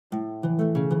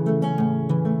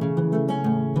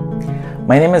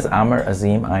My name is Amr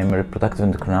Azim. I'm a reproductive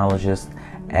endocrinologist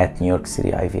at New York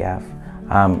City IVF.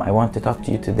 I want to talk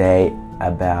to you today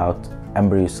about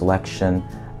embryo selection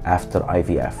after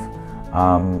IVF.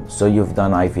 So you've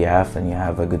done IVF and you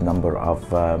have a good number of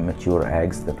mature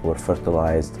eggs that were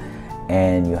fertilized,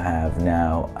 and you have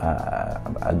now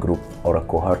a group or a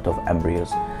cohort of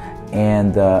embryos.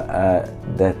 And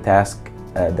the task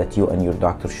that you and your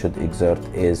doctor should exert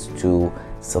is to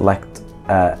select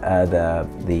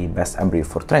the best embryo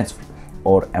for transfer,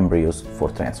 or embryos for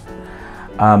transfer.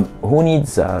 Who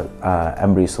needs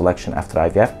embryo selection after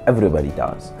IVF? Everybody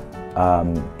does.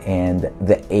 And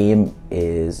the aim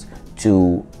is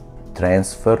to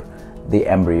transfer the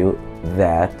embryo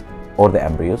or the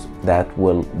embryos that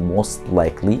will most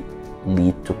likely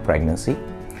lead to pregnancy.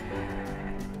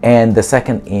 And the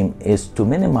second aim is to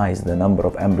minimize the number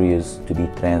of embryos to be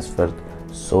transferred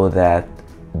so that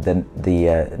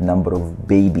the number of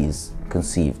babies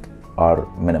conceived are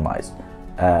minimized.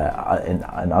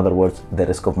 In other words, the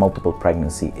risk of multiple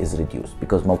pregnancy is reduced,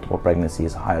 because multiple pregnancy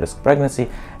is a high-risk pregnancy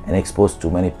and exposed to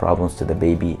many problems to the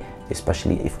baby,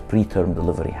 especially if preterm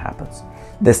delivery happens.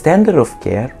 The standard of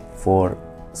care for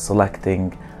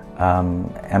selecting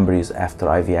embryos after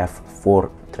IVF for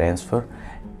transfer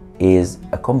is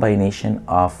a combination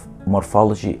of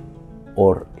morphology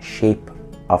or shape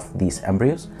of these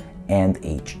embryos and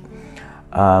age.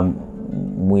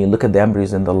 We look at the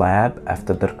embryos in the lab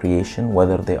after their creation,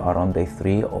 whether they are on day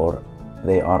 3 or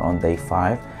they are on day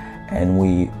 5, and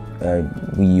we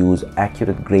use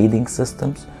accurate grading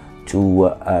systems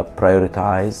to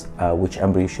prioritize which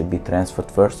embryo should be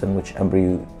transferred first and which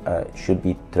embryo should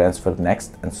be transferred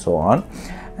next, and so on.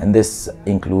 And this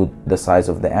includes the size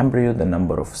of the embryo, the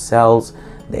number of cells,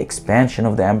 the expansion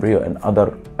of the embryo, and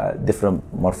other different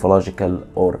morphological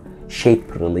or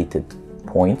shape-related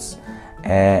points.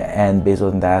 And based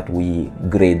on that, we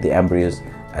grade the embryos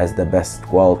as the best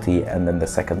quality, and then the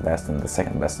second best, and the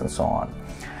second best, and so on.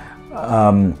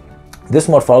 This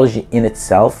morphology in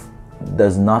itself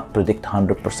does not predict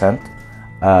 100%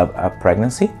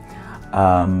 pregnancy,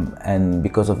 and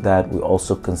because of that, we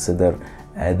also consider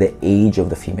the age of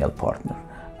the female partner,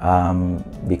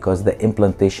 because the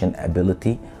implantation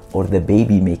ability or the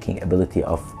baby making ability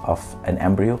of an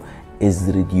embryo is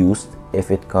reduced if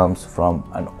it comes from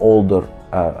an older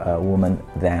woman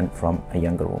than from a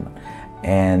younger woman.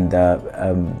 And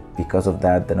because of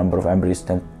that, the number of embryos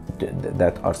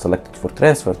that are selected for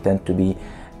transfer tend to be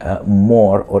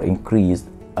more or increased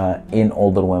in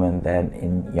older women than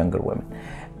in younger women.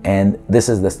 And this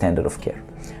is the standard of care.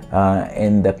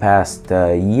 In the past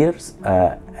years,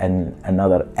 and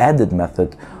another added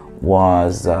method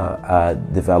was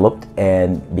developed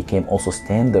and became also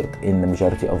standard in the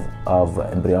majority of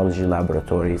embryology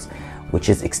laboratories, which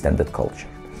is extended culture.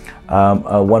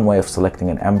 One way of selecting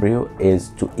an embryo is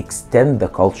to extend the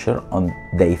culture on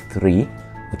day 3,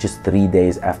 which is 3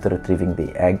 days after retrieving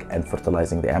the egg and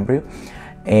fertilizing the embryo,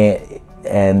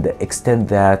 and extend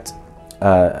that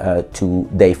to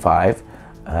day 5,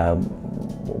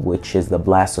 which is the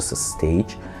blastocyst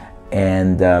stage,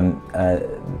 and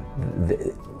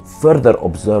further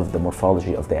observe the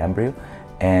morphology of the embryo.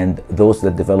 And those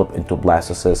that develop into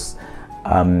blastocysts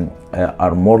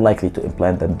are more likely to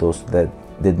implant than those that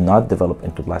did not develop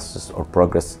into blastocysts or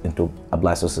progress into a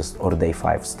blastocyst or day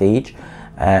 5 stage.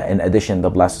 In addition, the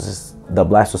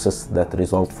blastocysts that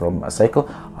result from a cycle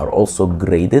are also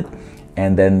graded,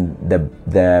 and then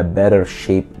the better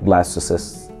shaped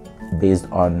blastocysts based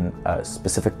on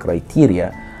specific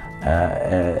criteria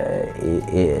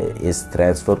is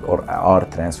transferred or are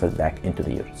transferred back into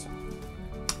the uterus.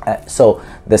 So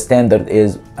the standard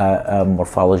is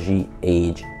morphology,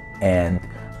 age, and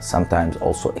sometimes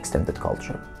also extended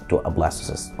culture to a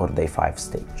blastocyst or day 5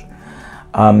 stage.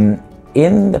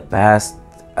 In the past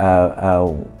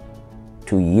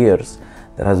 2 years,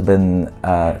 there has been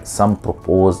some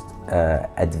proposed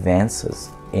advances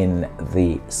in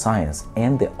the science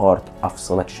and the art of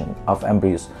selection of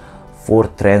embryos for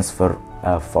transfer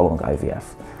following IVF.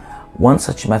 One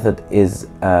such method is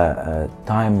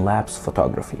time-lapse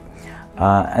photography,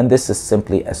 and this is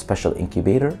simply a special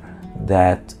incubator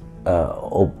that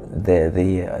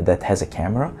that has a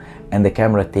camera, and the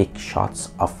camera takes shots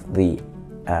of the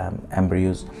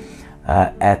embryos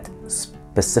at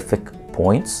specific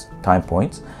points, time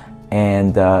points,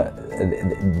 and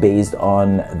based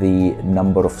on the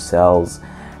number of cells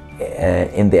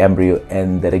in the embryo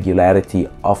and the regularity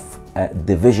of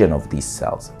division of these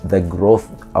cells, the growth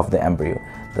of the embryo.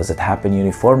 Does it happen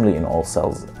uniformly in all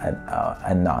cells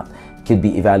and not? Could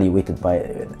be evaluated by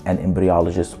an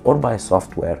embryologist or by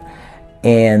software.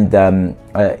 And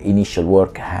initial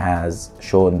work has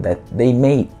shown that they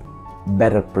may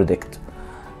better predict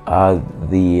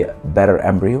the better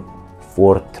embryo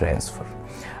for transfer.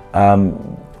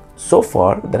 So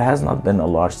far, there has not been a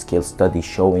large-scale study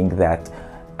showing that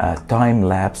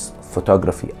time-lapse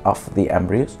photography of the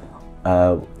embryos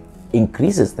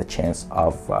increases the chance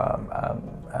of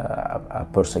a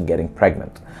person getting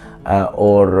pregnant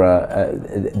or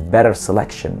better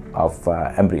selection of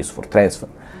embryos for transfer.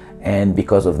 And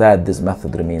because of that, this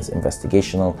method remains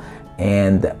investigational,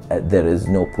 and there is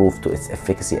no proof to its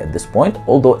efficacy at this point,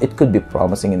 although it could be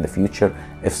promising in the future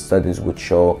if studies would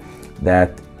show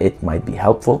that it might be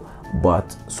helpful.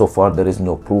 But so far there is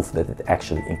no proof that it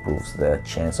actually improves the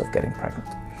chance of getting pregnant.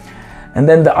 And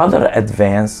then the other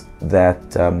advance that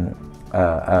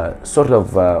sort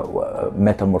of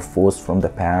metamorphosed from the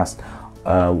past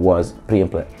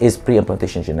is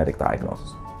preimplantation genetic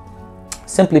diagnosis.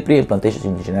 Simply,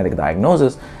 preimplantation genetic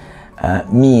diagnosis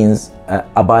means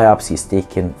a biopsy is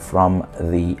taken from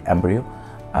the embryo,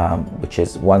 which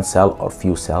is one cell or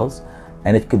few cells,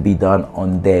 and it could be done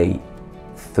on day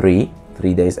 3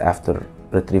 days after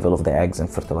retrieval of the eggs and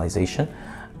fertilization,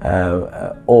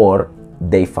 or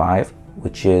day 5,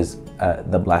 which is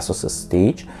the blastocyst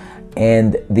stage.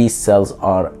 And these cells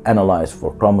are analyzed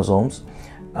for chromosomes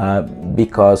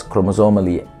because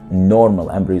chromosomally normal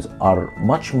embryos are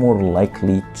much more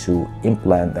likely to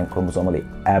implant than chromosomally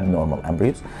abnormal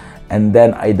embryos, and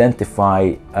then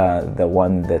identify the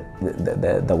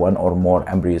one or more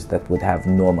embryos that would have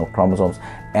normal chromosomes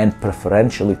and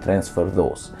preferentially transfer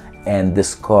those and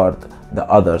discard the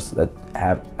others that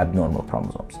have abnormal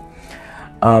chromosomes.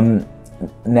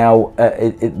 Now,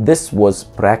 this was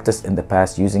practiced in the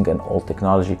past using an old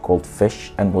technology called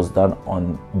FISH and was done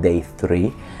on day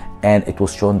 3, and it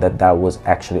was shown that that was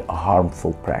actually a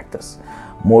harmful practice.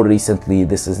 More recently,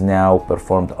 this is now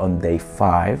performed on day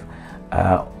 5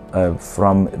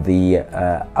 from the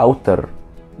outer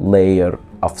layer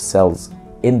of cells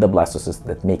in the blastocyst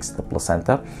that makes the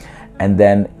placenta, and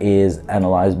then is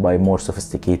analyzed by more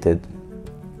sophisticated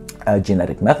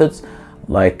genetic methods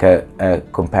like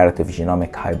comparative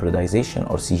genomic hybridization,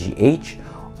 or CGH,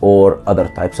 or other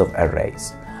types of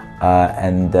arrays.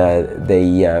 And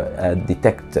they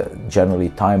detect generally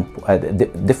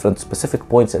different specific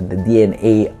points at the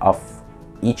DNA of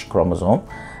each chromosome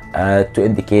to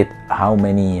indicate how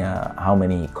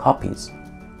many copies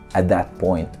at that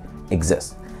point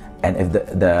exist. And if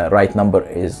the right number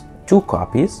is 2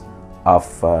 copies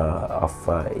of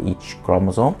each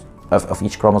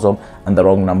chromosome, and the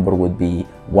wrong number would be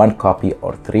 1 copy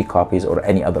or 3 copies or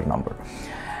any other number.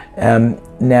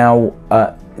 Now,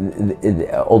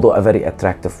 although a very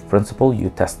attractive principle, you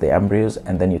test the embryos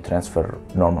and then you transfer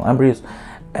normal embryos,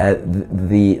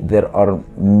 there are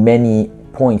many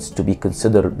points to be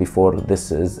considered before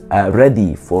this is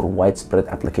ready for widespread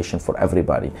application for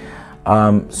everybody.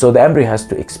 So the embryo has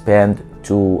to expand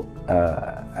to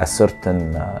a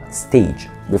certain stage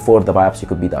before the biopsy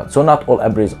could be done. So not all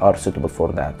embryos are suitable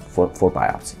for that, for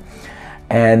biopsy.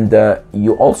 And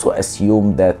you also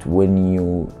assume that when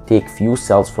you take few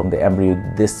cells from the embryo,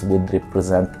 this would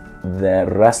represent the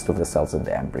rest of the cells in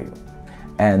the embryo.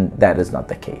 And that is not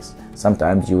the case.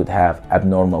 Sometimes you would have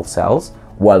abnormal cells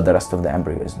while the rest of the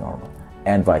embryo is normal,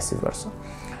 and vice versa.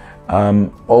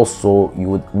 Also,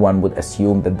 one would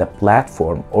assume that the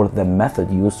platform or the method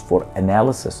used for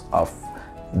analysis of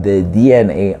the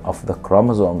DNA of the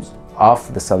chromosomes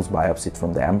of the cells biopsied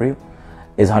from the embryo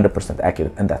is 100%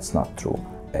 accurate, and that's not true.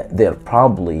 They're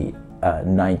probably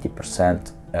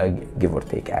 90% give or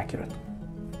take accurate.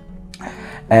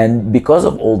 And because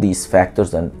of all these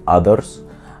factors and others,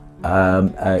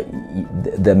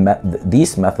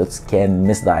 these methods can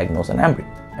misdiagnose an embryo.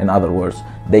 In other words,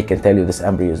 they can tell you this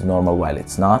embryo is normal while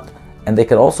it's not, and they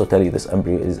can also tell you this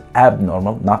embryo is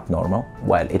abnormal, not normal,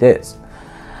 while it is.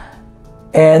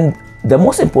 And the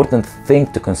most important thing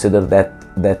to consider that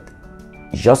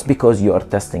just because you are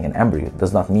testing an embryo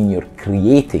does not mean you're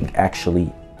creating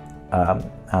actually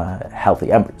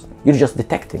healthy embryos. You're just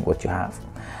detecting what you have.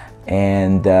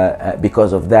 And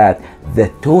because of that, the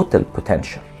total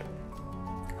potential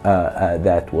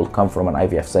that will come from an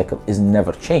IVF cycle is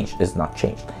not changed.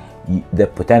 The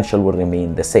potential will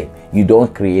remain the same. You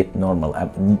don't create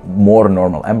more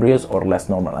normal embryos or less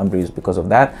normal embryos because of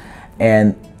that.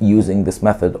 And using this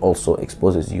method also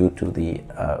exposes you to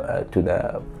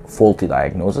the faulty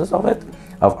diagnosis of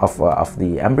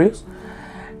the embryos.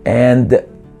 And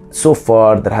so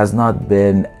far, there has not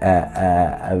been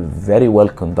a very well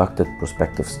conducted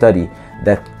prospective study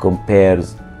that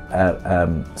compares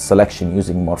selection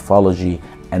using morphology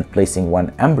and placing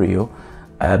one embryo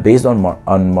based on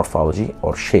morphology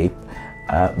or shape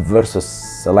versus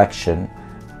selection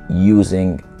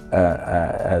using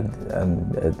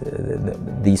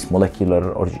these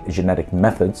molecular or genetic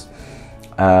methods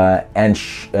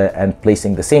and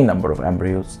placing the same number of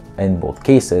embryos in both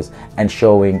cases and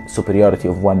showing superiority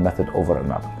of one method over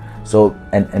another. So,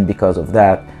 and because of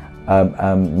that,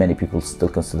 many people still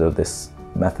consider this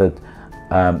method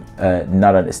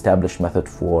not an established method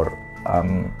for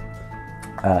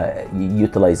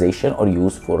utilization or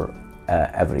use for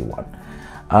everyone.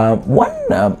 One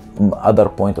other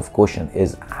point of caution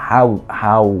is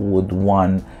how would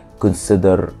one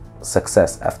consider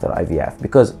success after IVF,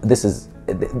 because this is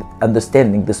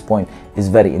understanding this point is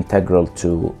very integral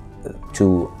to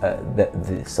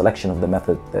the selection of the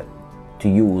method to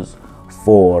use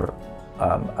for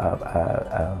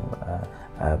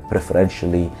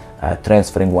preferentially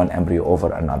transferring one embryo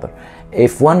over another.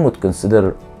 If one would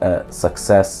consider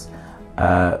success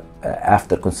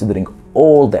after considering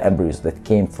all the embryos that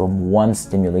came from one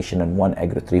stimulation and one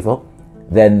egg retrieval,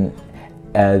 then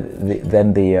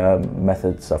the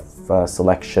methods of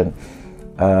selection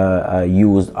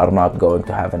used are not going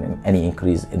to have any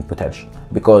increase in potential,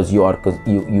 because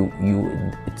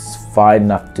it's fine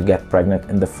not to get pregnant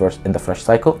in the fresh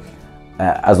cycle,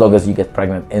 as long as you get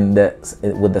pregnant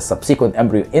with the subsequent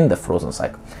embryo in the frozen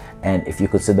cycle. And if you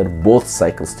consider both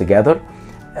cycles together,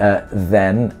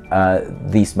 then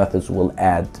these methods will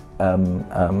add,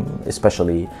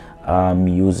 especially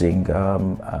using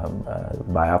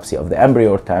biopsy of the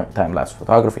embryo or time-lapse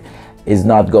photography, is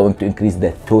not going to increase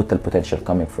the total potential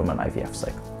coming from an IVF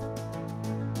cycle.